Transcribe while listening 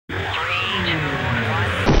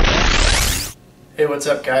Hey, what's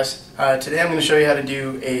up guys? Today I'm going to show you how to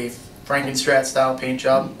do a Frankenstrat style paint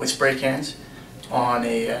job with spray cans on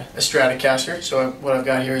a stratocaster. So what I've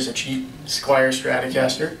got here is a cheap Squire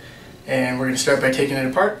stratocaster, and we're going to start by taking it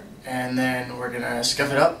apart, and then we're going to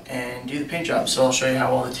scuff it up and do the paint job. So I'll show you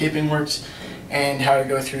how all the taping works and how to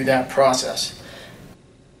go through that process.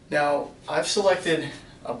 Now I've selected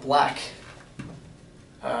a black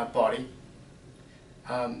body.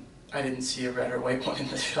 I didn't see a red or white one in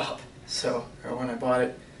the shop. Or when I bought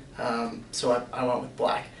it, so I went with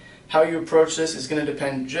black. How you approach this is going to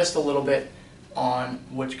depend just a little bit on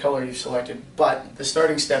which color you've selected, but the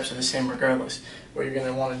starting steps are the same regardless. What you're going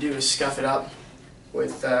to want to do is scuff it up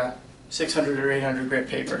with 600 or 800 grit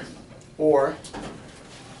paper, or,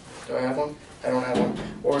 do I have one? I don't have one.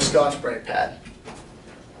 Or a Scotch-Brite pad.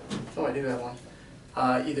 Oh, I do have one.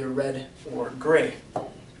 Either red or gray.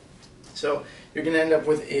 So you're going to end up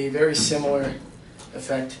with a very similar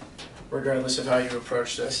effect regardless of how you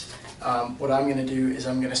approach this. What I'm going to do is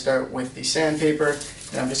I'm going to start with the sandpaper,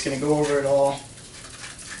 and I'm just going to go over it all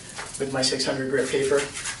with my 600 grit paper.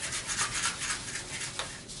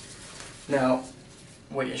 Now,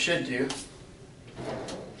 what you should do,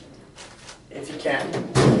 if you can,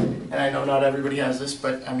 and I know not everybody has this,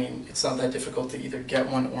 but I mean it's not that difficult to either get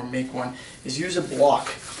one or make one, is use a block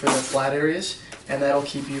for the flat areas, and that'll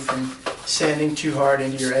keep you from sanding too hard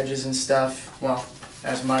into your edges and stuff, well,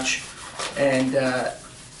 as much. And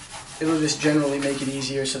it'll just generally make it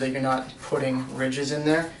easier so that you're not putting ridges in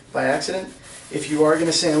there by accident. If you are going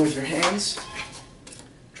to sand with your hands,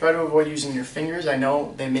 try to avoid using your fingers. I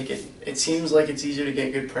know they make it seems like it's easier to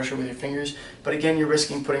get good pressure with your fingers, but again, you're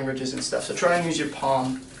risking putting ridges and stuff. So try and use your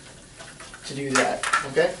palm to do that,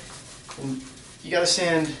 okay? And you got to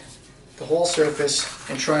sand the whole surface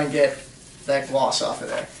and try and get that gloss off of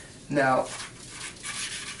there. Now,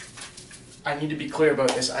 I need to be clear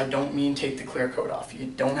about this. I don't mean take the clear coat off. You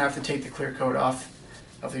don't have to take the clear coat off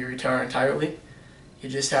of your guitar entirely. You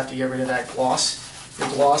just have to get rid of that gloss. The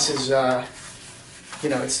gloss is, you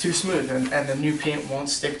know, it's too smooth, and the new paint won't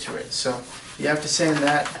stick to it. So you have to sand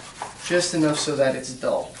that just enough so that it's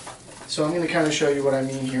dull. So I'm going to kind of show you what I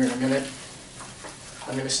mean here in a minute.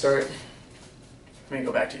 I'm going to start, let me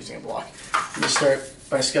go back to using a block. I'm going to start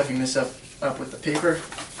by scuffing this up with the paper.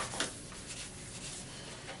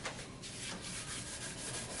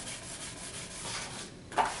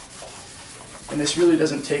 And this really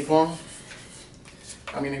doesn't take long.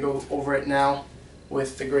 I'm going to go over it now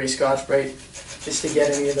with the gray Scotch-Brite just to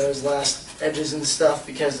get any of those last edges and stuff,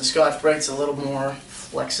 because the Scotch-Brite's a little more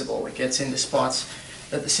flexible. It gets into spots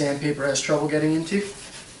that the sandpaper has trouble getting into.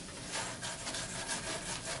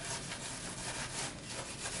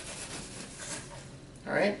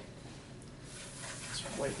 Alright,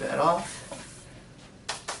 let's wipe that off.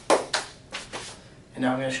 And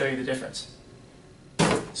now I'm going to show you the difference.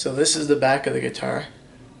 So this is the back of the guitar.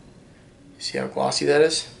 You see how glossy that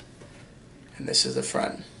is? And this is the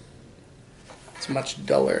front. It's much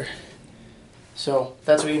duller. So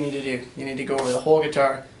that's what you need to do. You need to go over the whole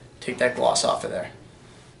guitar, take that gloss off of there.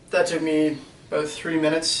 That took me about 3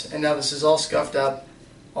 minutes, and now this is all scuffed up.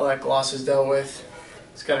 All that gloss is dealt with.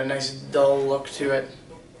 It's got a nice dull look to it.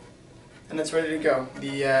 And it's ready to go.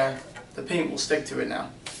 The paint will stick to it now.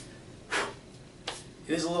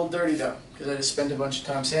 It is a little dirty though, because I just spent a bunch of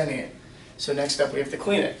time sanding it. So next up we have to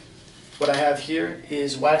clean it. What I have here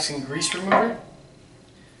is wax and grease remover.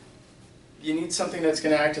 You need something that's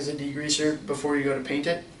going to act as a degreaser before you go to paint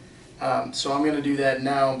it. So I'm going to do that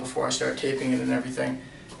now before I start taping it and everything.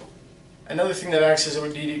 Another thing that acts as a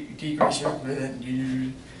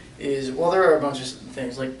degreaser is, well, there are a bunch of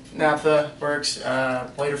things, like naphtha works,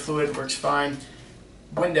 lighter fluid works fine,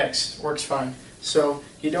 Windex works fine. So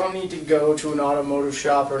you don't need to go to an automotive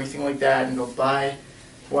shop or anything like that and go buy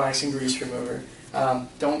wax and grease remover.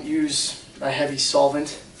 Don't use a heavy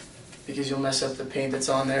solvent, because you'll mess up the paint that's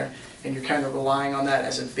on there, and you're kind of relying on that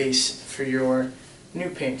as a base for your new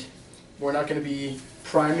paint. We're not going to be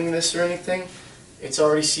priming this or anything. It's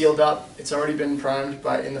already sealed up, it's already been primed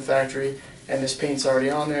in the factory, and this paint's already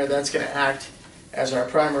on there. That's going to act as our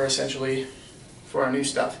primer essentially for our new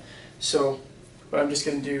stuff. So what I'm just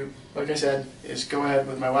going to do, like I said, is go ahead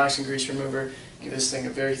with my wax and grease remover, give this thing a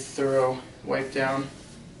very thorough wipe down.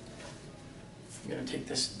 I'm going to take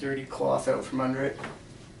this dirty cloth out from under it.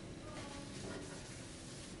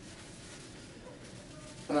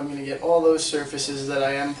 And I'm going to get all those surfaces that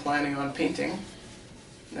I am planning on painting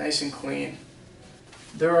nice and clean.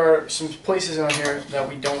 There are some places on here that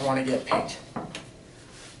we don't want to get paint.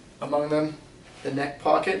 Among them, the neck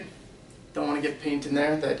pocket. Don't want to get paint in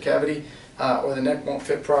there, that cavity. Or the neck won't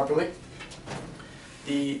fit properly.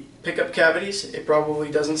 The pickup cavities, it probably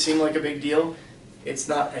doesn't seem like a big deal. it's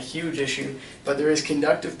not a huge issue, but there is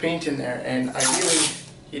conductive paint in there, and ideally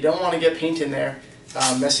you don't want to get paint in there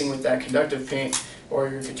messing with that conductive paint, or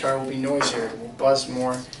your guitar will be noisier, it will buzz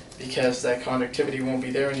more because that conductivity won't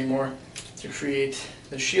be there anymore to create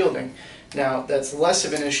the shielding. Now that's less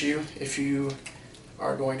of an issue if you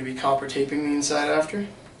are going to be copper taping the inside after,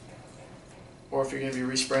 or if you're going to be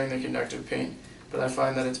respraying the conductive paint, but I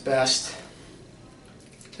find that it's best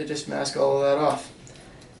to just mask all of that off.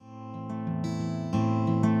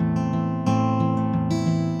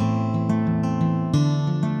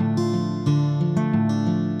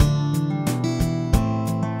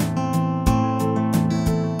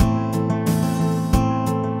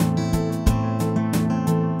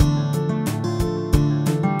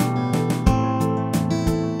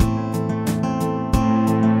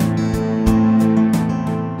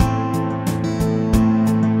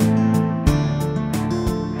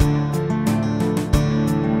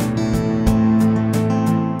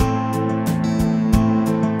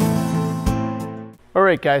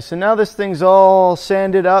 Alright guys, so now this thing's all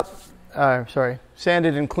sanded up,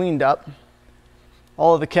 sanded and cleaned up.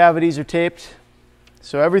 All of the cavities are taped.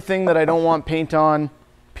 So everything that I don't want paint on,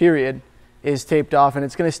 period, is taped off, and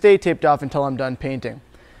it's going to stay taped off until I'm done painting.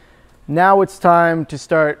 Now it's time to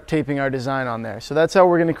start taping our design on there. So that's how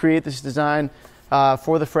we're going to create this design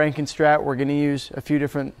for the Frankenstrat. We're going to use a few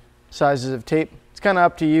different sizes of tape. It's kind of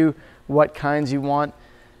up to you what kinds you want.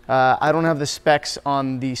 I don't have the specs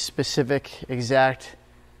on the specific exact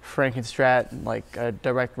Frankenstrat, like a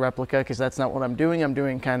direct replica, because that's not what I'm doing. I'm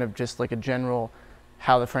doing kind of just like a general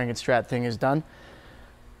how the Frankenstrat thing is done.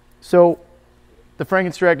 So the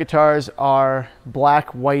Frankenstrat guitars are black,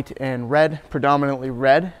 white, and red, predominantly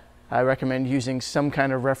red. I recommend using some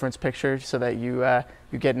kind of reference picture so that you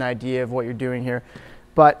get an idea of what you're doing here.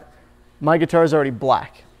 But my guitar is already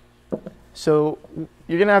black. So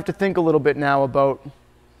you're going to have to think a little bit now about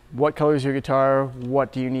what color is your guitar,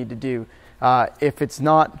 what do you need to do. If it's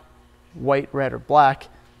not white, red, or black,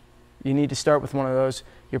 you need to start with one of those.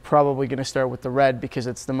 You're probably going to start with the red because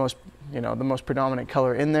it's the most, the most predominant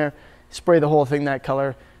color in there. Spray the whole thing that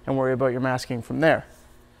color and worry about your masking from there.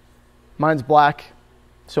 Mine's black,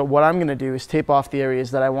 so what I'm going to do is tape off the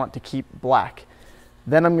areas that I want to keep black.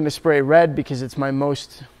 Then I'm going to spray red because it's my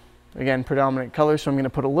most, again, predominant color, so I'm going to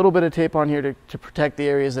put a little bit of tape on here to protect the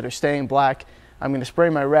areas that are staying black. I'm going to spray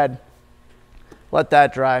my red, let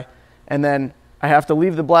that dry, and then I have to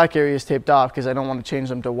leave the black areas taped off because I don't want to change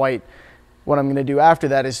them to white. What I'm going to do after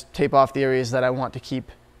that is tape off the areas that I want to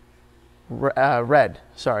keep red.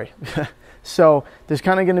 So there's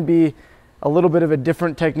kind of going to be a little bit of a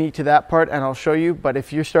different technique to that part, and I'll show you, but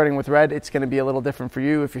if you're starting with red, it's going to be a little different for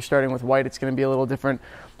you. If you're starting with white, it's going to be a little different.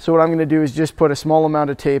 So what I'm going to do is just put a small amount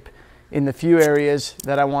of tape in the few areas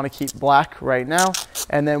that I want to keep black right now,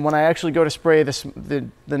 and then when I actually go to spray the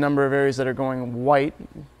number of areas that are going white,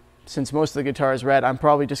 since most of the guitar is red, I'm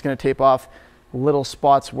probably just going to tape off little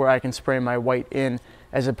spots where I can spray my white in,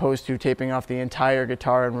 as opposed to taping off the entire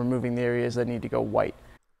guitar and removing the areas that need to go white.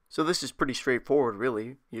 So this is pretty straightforward,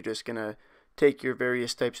 really. You're just going to take your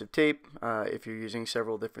various types of tape, if you're using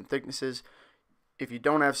several different thicknesses. If you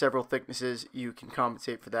don't have several thicknesses, you can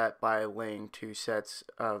compensate for that by laying 2 sets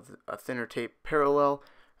of a thinner tape parallel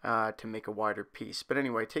to make a wider piece. But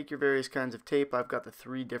anyway, take your various kinds of tape. I've got the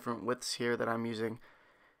 3 different widths here that I'm using,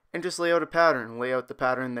 and just lay out a pattern. Lay out the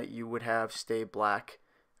pattern that you would have stay black,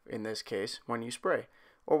 in this case, when you spray,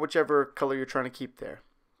 or whichever color you're trying to keep there.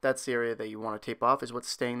 That's the area that you want to tape off, is what's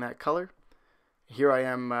staying that color. Here I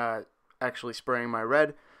am actually spraying my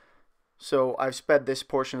red. So I've sped this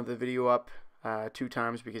portion of the video up 2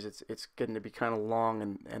 times because it's getting to be kind of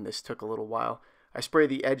long, and this took a little while. I spray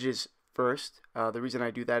the edges first. The reason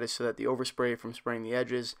I do that is so that the overspray from spraying the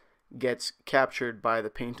edges gets captured by the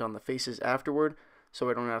paint on the faces afterward, so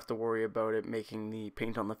I don't have to worry about it making the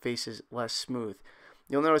paint on the faces less smooth.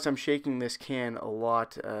 You'll notice I'm shaking this can a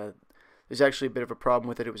lot. There's actually a bit of a problem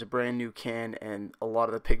with it. It was a brand new can, and a lot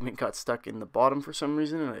of the pigment got stuck in the bottom for some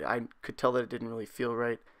reason, and I could tell that it didn't really feel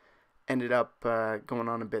right. Ended up going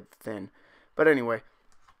on a bit thin. But anyway,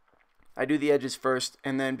 I do the edges first,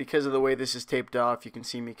 and then because of the way this is taped off, you can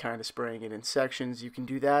see me kind of spraying it in sections. You can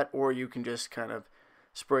do that, or you can just kind of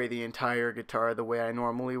spray the entire guitar the way I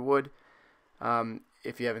normally would.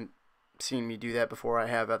 If you haven't seen me do that before, I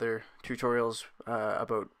have other tutorials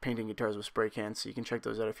about painting guitars with spray cans, so you can check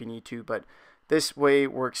those out if you need to, but this way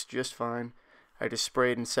works just fine. I just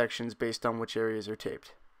spray it in sections based on which areas are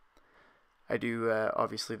taped. I do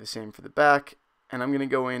obviously the same for the back, and I'm going to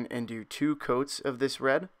go in and do 2 coats of this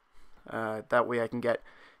red. That way I can get,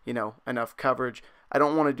 enough coverage. I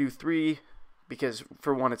don't want to do 3 because,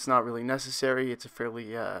 for one, it's not really necessary. It's a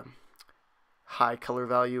fairly high color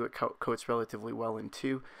value. It coats relatively well in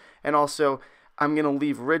too. And also, I'm going to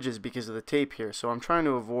leave ridges because of the tape here, so I'm trying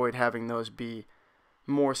to avoid having those be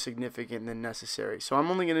more significant than necessary. So I'm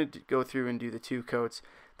only going to go through and do the 2 coats.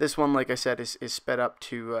 This one, like I said, is sped up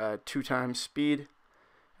to 2 times speed.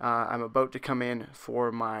 I'm about to come in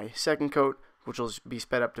for my second coat, which will be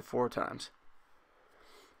sped up to 4 times.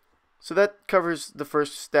 So that covers the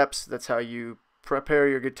first steps. That's how you prepare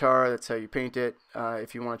your guitar. That's how you paint it.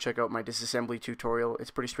 If you want to check out my disassembly tutorial, it's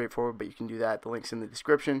pretty straightforward, but you can do that. The link's in the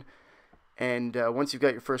description. And once you've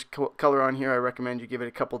got your first color on here, I recommend you give it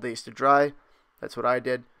a couple days to dry. That's what I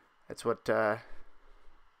did. That's what I'm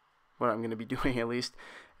going to be doing at least.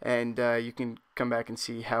 And you can come back and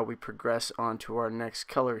see how we progress on to our next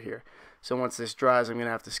color here. So once this dries, I'm going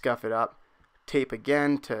to have to scuff it up, tape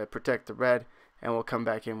again to protect the red, and we'll come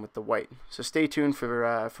back in with the white. So stay tuned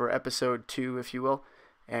for episode 2, if you will,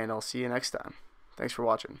 and I'll see you next time. Thanks for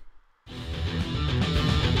watching.